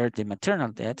visualize better the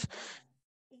maternal death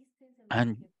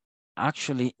and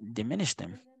actually diminish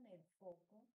them.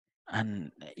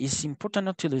 And it's important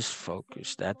not to lose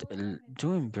focus that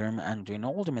doing BIRM and doing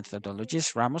all the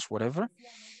methodologies, Ramos, whatever,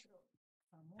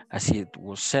 as it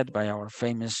was said by our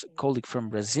famous colleague from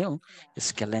Brazil,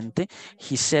 Escalente,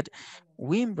 he said,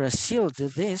 we in Brazil do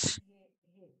this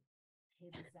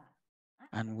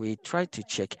and we try to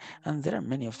check. And there are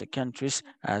many of the countries,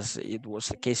 as it was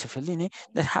the case of Feline,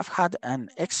 that have had an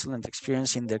excellent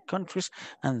experience in their countries,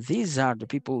 and these are the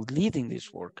people leading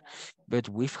this work. But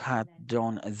we've had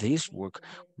done this work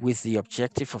with the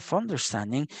objective of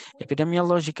understanding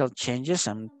epidemiological changes.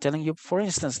 I'm telling you, for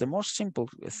instance, the most simple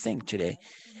thing today.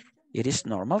 It is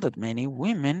normal that many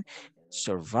women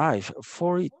survive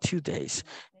 42 days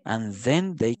and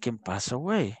then they can pass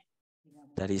away.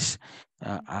 That is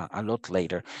a lot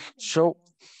later. So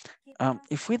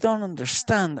if we don't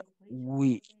understand,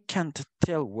 we can't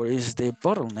tell where is the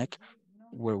bottleneck,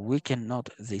 where we cannot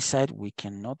decide, we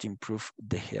cannot improve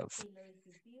the health.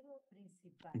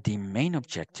 The main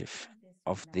objective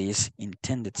of this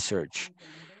intended search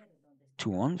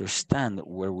to understand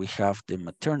where we have the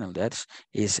maternal deaths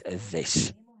is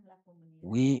this.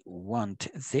 We want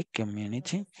the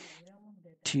community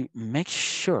to make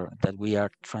sure that we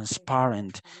are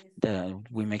transparent, that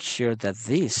we make sure that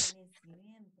this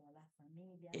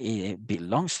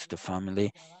belongs to the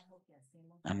family,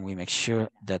 and we make sure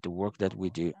that the work that we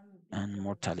do and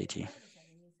mortality.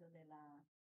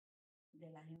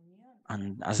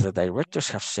 And as the directors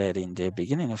have said in the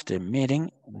beginning of the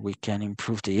meeting, we can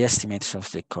improve the estimates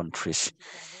of the countries.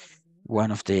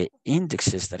 One of the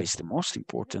indexes that is the most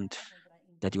important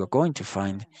that you are going to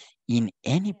find in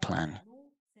any plan,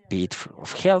 be it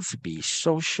of health, be it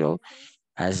social,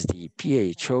 as the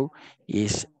PHO,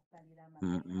 is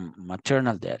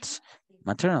maternal deaths.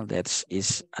 Maternal deaths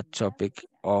is a topic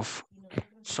of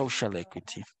social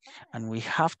equity, and we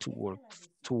have to work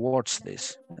towards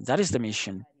this. That is the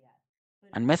mission.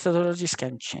 And methodologies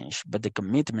can change, but the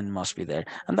commitment must be there.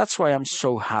 And that's why I'm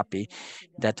so happy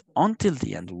that until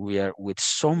the end, we are with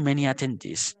so many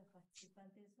attendees.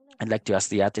 I'd like to ask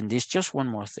the attendees just one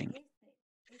more thing.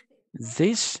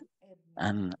 This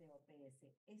and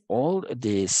all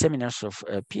the seminars of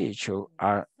PHO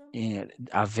are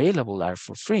available, are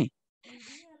for free.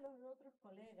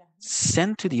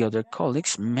 Send to the other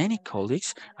colleagues. Many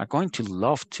colleagues are going to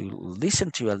love to listen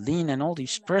to Aline and all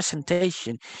this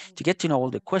presentation to get to know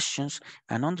all the questions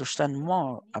and understand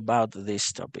more about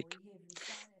this topic,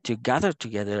 to gather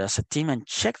together as a team and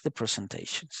check the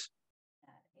presentations.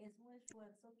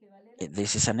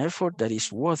 This is an effort that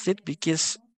is worth it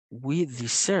because we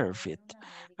deserve it.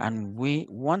 And we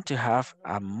want to have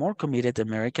a more committed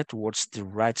America towards the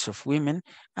rights of women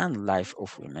and life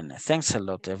of women. Thanks a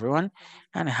lot, everyone,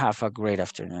 and have a great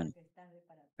afternoon.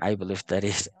 I believe that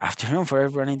is afternoon for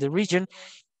everyone in the region,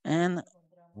 and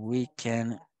we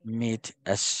can meet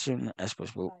as soon as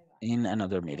possible in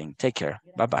another meeting. Take care.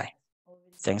 Bye bye.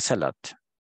 Thanks a lot.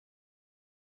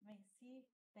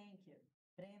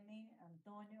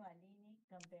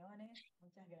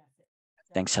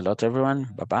 Thanks a lot, everyone.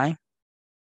 Bye bye.